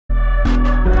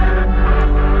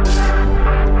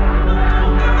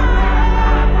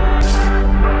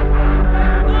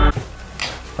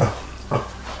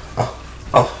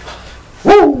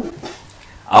Woo!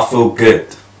 I feel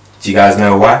good. Do you guys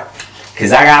know why?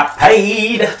 Because I got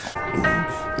paid.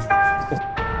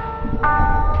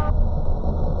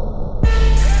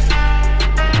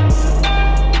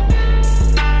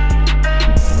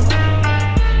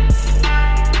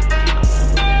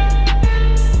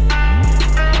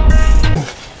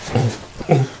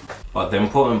 But the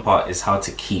important part is how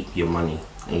to keep your money,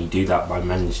 and you do that by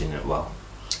managing it well.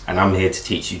 And I'm here to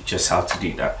teach you just how to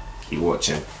do that. Keep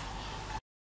watching.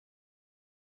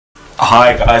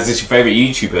 Hi guys, it's your favourite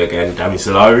YouTuber again, Dami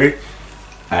Solari.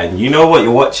 And you know what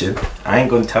you're watching, I ain't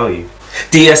gonna tell you.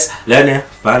 DS Learning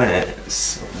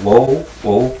Finance. Whoa,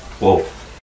 whoa, whoa.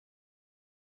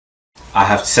 I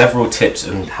have several tips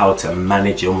on how to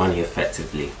manage your money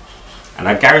effectively. And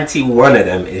I guarantee one of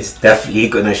them is definitely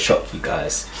gonna shock you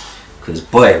guys. Because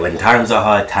boy, when times are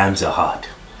hard, times are hard.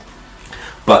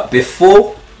 But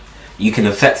before you can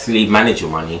effectively manage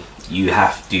your money, you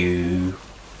have to...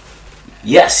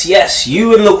 Yes,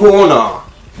 you in the corner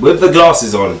with the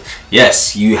glasses on.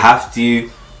 Yes, you have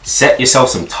to set yourself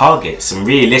some targets, some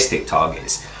realistic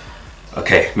targets.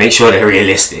 Okay, make sure they're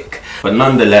realistic. But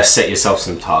nonetheless, set yourself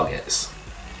some targets.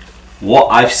 What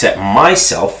I've set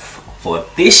myself for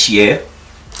this year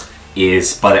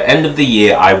is by the end of the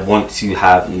year, I want to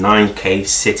have 9k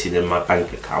sitting in my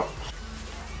bank account.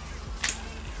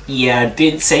 Yeah, I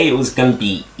did say it was gonna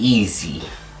be easy,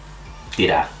 did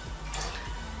I?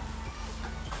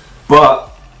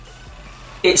 But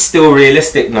it's still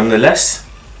realistic nonetheless.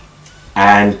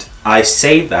 And I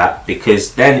say that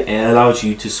because then it allows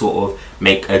you to sort of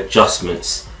make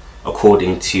adjustments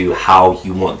according to how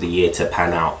you want the year to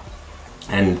pan out,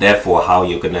 and therefore how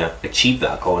you're gonna achieve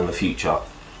that goal in the future.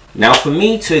 Now for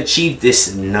me to achieve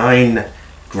this 9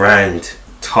 grand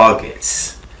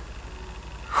targets,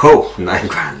 9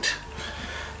 grand,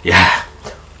 yeah,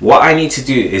 what I need to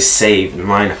do is save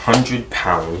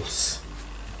 £900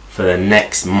 for the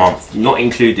next month, not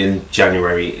including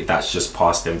January, that's just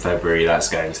passed, in February that's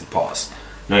going to pass,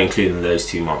 not including those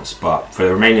 2 months, but for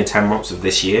the remaining 10 months of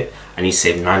this year I need to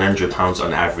save £900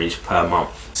 on average per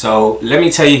month. So let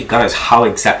me tell you guys how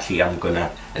exactly I'm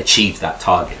gonna achieve that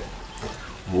target.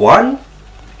 1,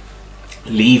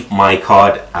 leave my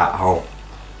card at home.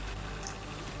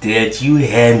 Did you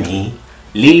hear me?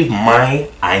 Leave my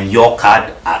and your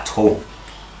card at home.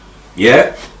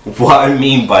 Yeah? What I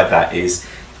mean by that is,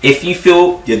 if you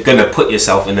feel you're gonna put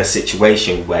yourself in a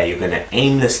situation where you're gonna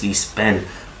aimlessly spend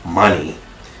money,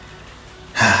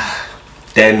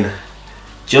 then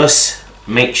just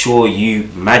make sure you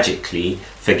magically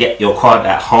forget your card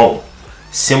at home.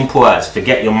 Simple as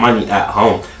forget your money at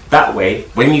home. That way,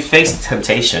 when you face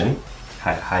temptation,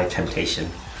 high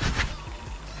temptation,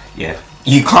 yeah,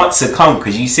 you can't succumb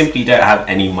because you simply don't have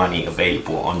any money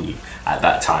available on you at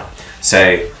that time.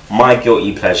 So my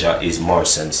guilty pleasure is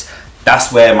Morrison's.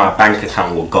 That's where my bank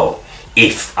account will go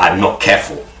if I'm not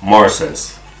careful.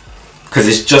 Morrison's, because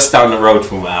it's just down the road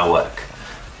from where I work.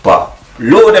 But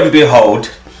Lord and behold,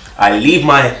 I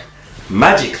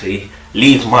magically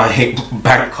leave my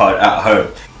bank card at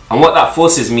home. And what that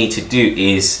forces me to do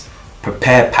is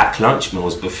prepare packed lunch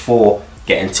meals before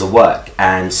getting to work.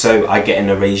 And so I get in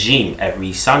a regime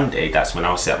every Sunday. That's when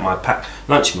I'll set my packed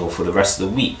lunch meal for the rest of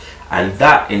the week. And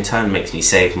that in turn makes me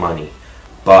save money.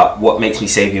 But what makes me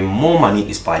save even more money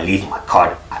is by leaving my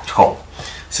card at home,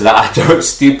 so that I don't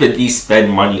stupidly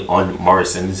spend money on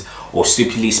Morrison's or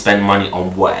stupidly spend money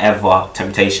on whatever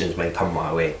temptations may come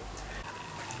my way.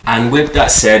 And with that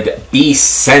said, be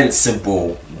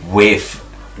sensible with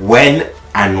when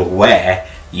and where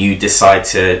you decide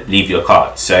to leave your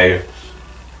card. So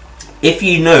if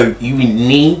you know you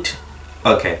need,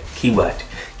 okay, keyword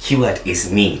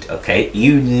is need, okay,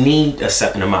 you need a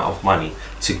certain amount of money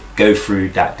to go through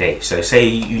that day. So say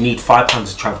you need £5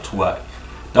 to travel to work,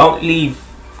 don't leave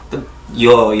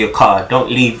your card, don't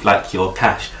leave like your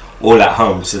cash all at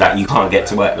home so that you can't get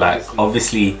to work. Like,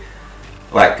 obviously,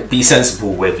 like, be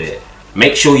sensible with it.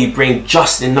 Make sure you bring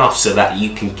just enough so that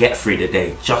you can get through the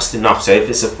day, just enough. So if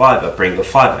it's a £5, bring a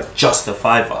 £5, just a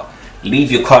 £5.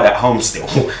 Leave your card at home still.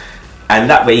 And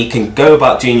that way you can go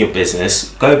about doing your business,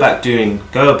 go about doing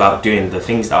the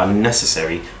things that are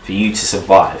necessary for you to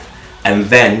survive. And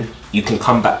then you can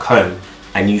come back home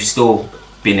and you still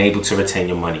been able to retain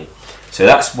your money. So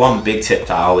that's one big tip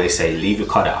that I always say: leave your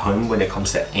card at home when it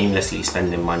comes to aimlessly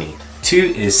spending money. 2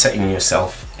 is setting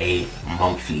yourself a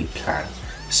monthly plan.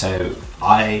 So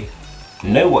I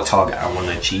know what target I want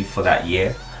to achieve for that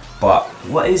year. But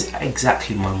what is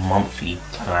exactly my monthly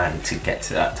plan to get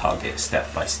to that target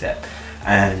step by step?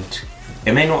 And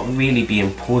it may not really be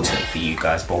important for you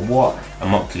guys, but what a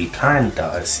monthly plan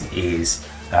does is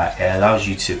that it allows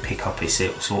you to pick up a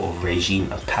sort of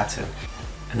regime, a pattern.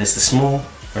 And it's the small,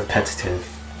 repetitive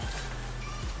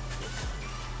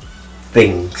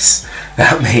things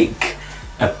that make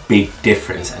a big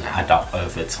difference and add up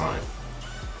over time.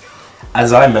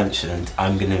 As I mentioned,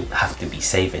 I'm going to have to be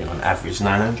saving on average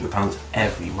 £900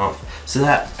 every month. So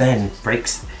that then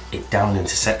breaks it down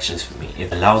into sections for me.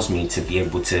 It allows me to be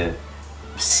able to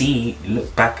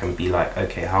look back and be like,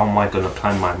 okay, how am I going to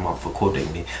plan my month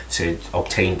accordingly to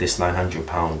obtain this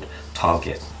 £900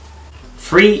 target?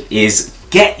 3 is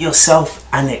get yourself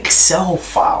an Excel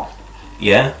file,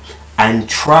 yeah, and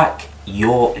track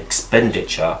your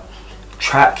expenditure,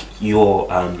 track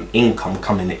your income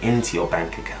coming into your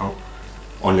bank account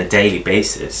on a daily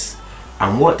basis.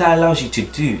 And what that allows you to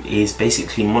do is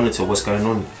basically monitor what's going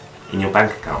on in your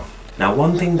bank account. Now,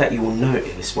 one thing that you will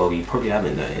notice, well, you probably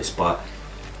haven't noticed, but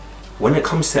when it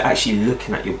comes to actually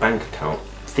looking at your bank account,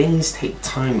 things take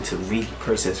time to really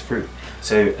process through.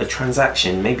 So a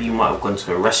transaction, maybe you might have gone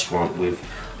to a restaurant with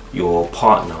your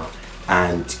partner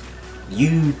and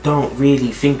you don't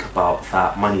really think about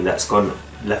that money that's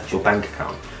left your bank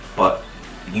account, but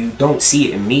you don't see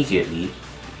it immediately.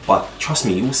 But trust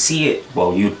me, you'll see it,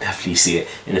 well, you'll definitely see it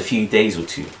in a few days or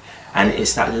two. And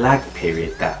it's that lag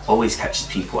period that always catches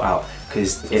people out,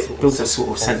 because it builds a sort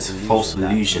of sense of false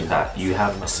illusion that you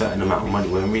have a certain amount of money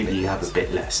when really you have a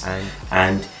bit less.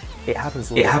 And it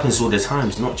happens all the time.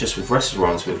 It's not just with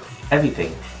restaurants, with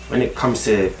everything. When it comes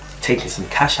to taking some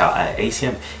cash out at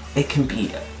ATM, it can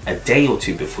be a day or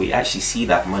two before you actually see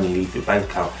that money leave your bank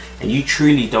account, and you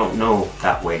truly don't know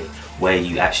that way where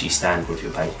you actually stand with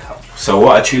your bank account. So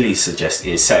what I truly suggest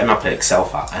is setting up an Excel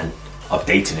file and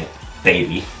updating it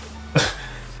daily.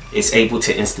 It's able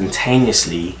to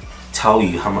instantaneously tell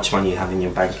you how much money you have in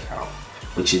your bank account,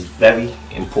 which is very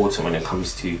important when it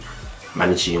comes to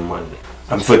managing your money.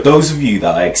 And for those of you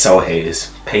that are Excel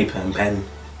haters, paper and pen.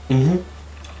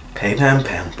 Paper and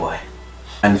pen, boy.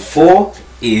 And 4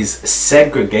 is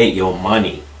segregate your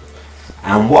money.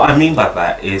 And what I mean by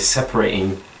that is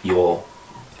separating your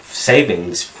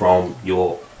savings from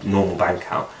your normal bank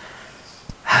account.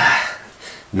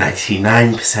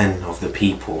 99% of the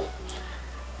people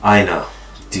I know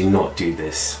do not do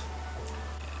this.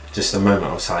 Just a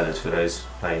moment of silence for those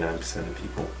 99% of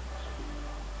people.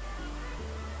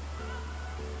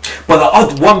 But the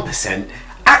odd 1%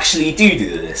 actually do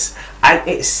this, and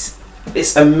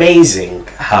it's amazing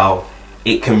how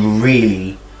it can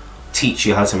really teach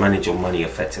you how to manage your money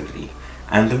effectively.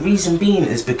 And the reason being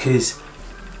is because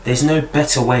there's no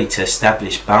better way to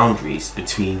establish boundaries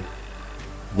between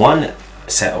one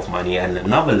set of money and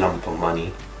another lump of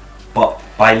money, but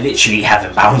by literally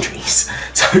having boundaries.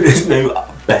 So there's no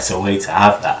better way to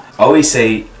have that. I always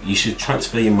say you should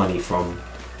transfer your money from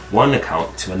one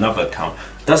account to another account.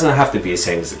 It doesn't have to be a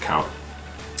savings account.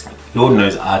 Lord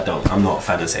knows I'm not a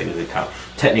fan of savings account.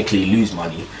 Technically lose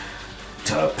money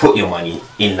to put your money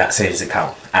in that savings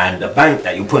account, and the bank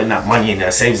that you're putting that money in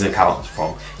their savings account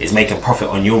from is making profit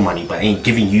on your money, but ain't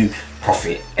giving you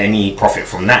any profit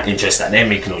from that interest that they're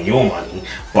making on your money,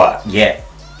 but yet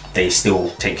they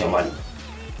still take your money.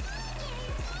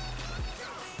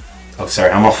 Oh,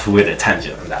 sorry, I'm off with a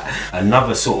tangent on that.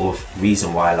 Another sort of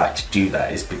reason why I like to do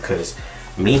that is because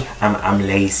I'm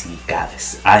lazy,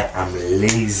 guys. I am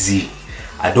lazy.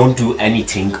 I don't do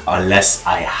anything unless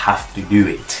I have to do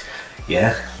it.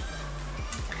 Yeah,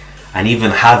 and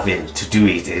even having to do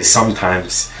it is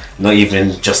sometimes not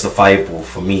even justifiable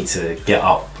for me to get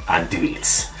up and do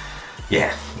it.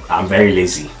 Yeah, I'm very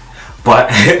lazy.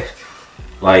 But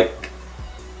like,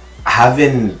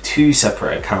 having 2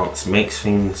 separate accounts makes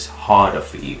things harder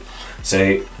for you.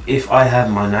 So if I have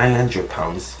my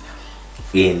 £900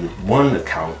 in one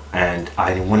account and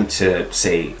I want to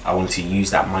say I want to use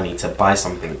that money to buy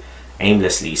something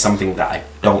aimlessly, something that I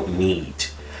don't need,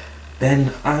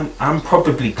 then I'm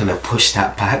probably gonna push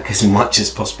that back as much as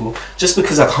possible, just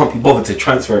because I can't be bothered to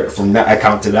transfer it from that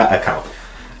account to that account.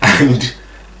 And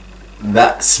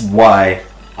that's why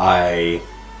I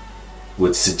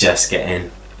would suggest getting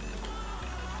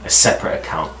a separate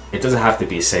account. It doesn't have to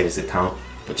be a savings account,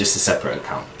 but just a separate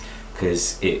account,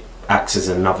 because it acts as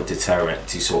another deterrent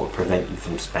to sort of prevent you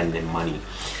from spending money.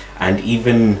 And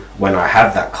even when I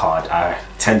have that card, I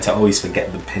tend to always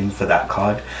forget the PIN for that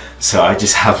card. So I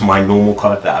just have my normal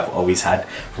card that I've always had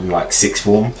from like 6th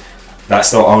form.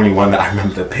 That's the only one that I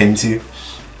remember the PIN to.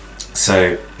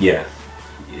 So yeah,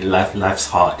 life's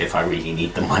hard if I really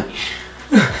need the money.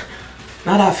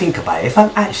 Now that I think about it, if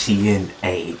I'm actually in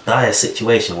a dire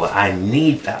situation where I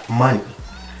need that money,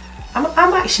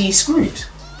 I'm actually screwed.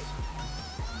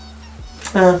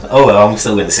 Oh well, I'm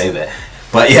still gonna save it.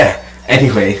 But yeah,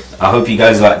 anyway, I hope you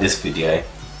guys like this video.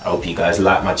 I hope you guys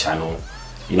like my channel.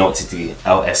 You know what to do.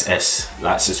 LSS,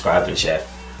 like, subscribe and share.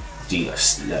 Do you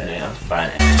guys learn it? I'm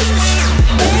fine.